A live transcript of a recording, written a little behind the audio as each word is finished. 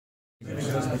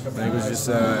Language just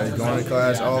going to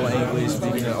class, all English,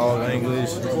 speaking all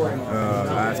English.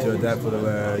 I have to adapt for the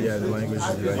language,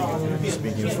 like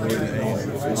speaking fluent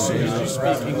English. So you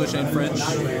speak English and French?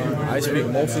 I speak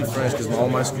mostly French because all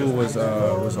my school was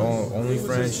only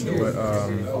French. But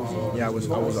yeah, I was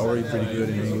already pretty good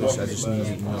in English. I just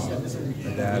needed to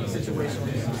adapt.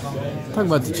 Talk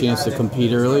about the chance to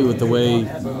compete early with the way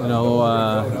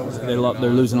they're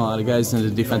losing a lot of guys in the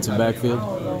defensive backfield.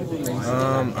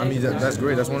 I mean, that's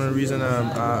great. That's one of the reasons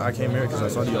I came here, because I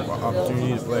saw the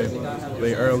opportunity to play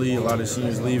early. A lot of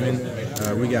seniors leaving.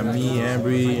 We got me,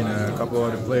 Ambry, and a couple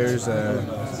other players.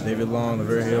 David Long,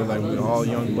 Laverne Hill. Like, we're all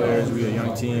young players. We're a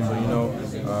young team, but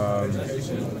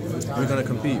we're gonna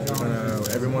compete.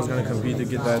 Everyone's gonna compete to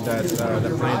get that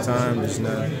playing time. There's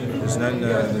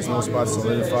no spot to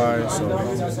solidify. So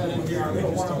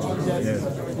yeah.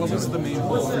 What was the main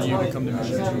goal for you to come to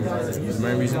Michigan? The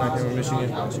main reason I came to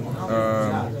Michigan,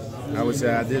 I would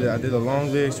say I did a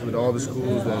long list with all the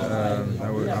schools that I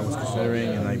was considering,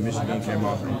 and like Michigan came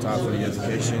off on top for the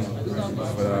education,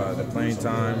 for the playing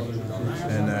time,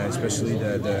 and especially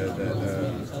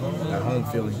the home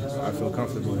feeling. I feel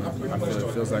comfortable. I feel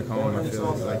it feels like home. I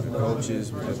feel like the coaches,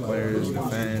 the players, the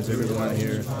fans, everyone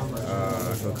here.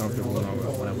 I feel comfortable when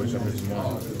I wake up every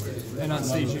morning. And on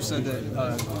stage, you said that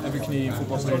every Canadian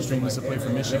football player's dream is to play for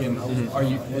Michigan.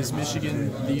 Is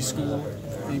Michigan the school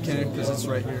in Canada because it's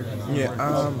right here? Yeah,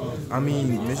 I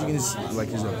mean, Michigan is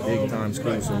a big time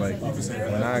school. So like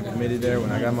when I committed there,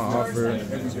 when I got my offer,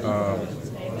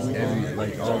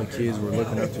 all the kids were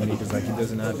looking up to me, because like it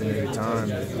doesn't happen every time.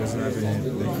 It doesn't happen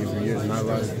every year. Not a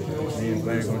lot of Canadian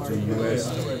players going to the U.S.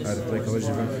 To play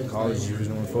college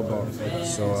Division I football.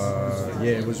 So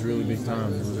yeah, it was really big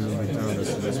time. It was really big time.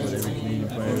 That's what every Canadian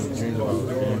player dreams about,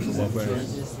 being a football player.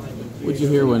 What did you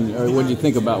hear what did you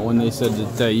think about when they said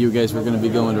that you guys were going to be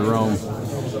going to Rome?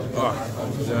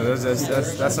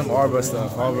 That's some Arba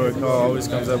stuff. Arba always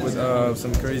comes up with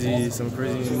some crazy new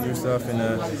stuff, and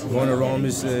going to Rome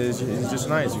is just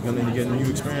nice. You're gonna get a new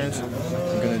experience.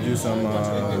 You're gonna do some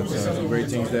great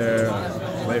things there.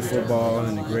 Play football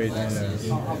in a great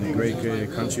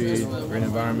country, great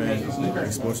environment.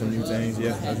 Explore some new things.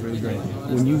 Yeah, that's really great.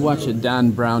 When you watch a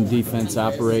Don Brown defense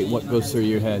operate, what goes through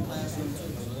your head?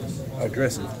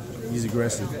 Aggressive. He's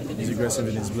aggressive. He's aggressive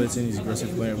in his blitzing. He's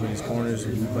aggressive playing with his corners.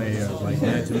 We play like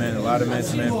man-to-man, a lot of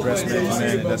man-to-man, press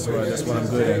man-to-man. That's what I'm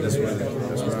good at. That's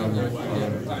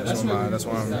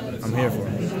what I'm here for.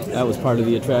 That was part of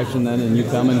the attraction then, and you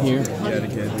coming here? Yeah,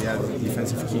 we had the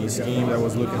defensive scheme that I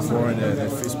was looking for, and that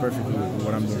fits perfectly with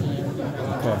what I'm doing.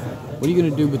 Okay. What are you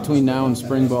going to do between now and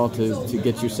spring ball to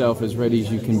get yourself as ready as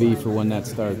you can be for when that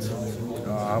starts?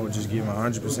 I would just give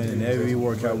 100% in every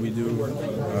workout we do,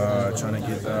 trying to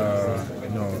get,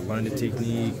 learn the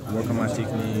technique, work on my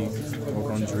technique,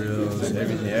 work on drills,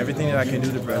 everything that I can do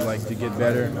to get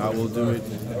better, I will do it.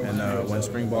 And when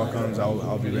spring ball comes,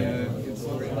 I'll be ready.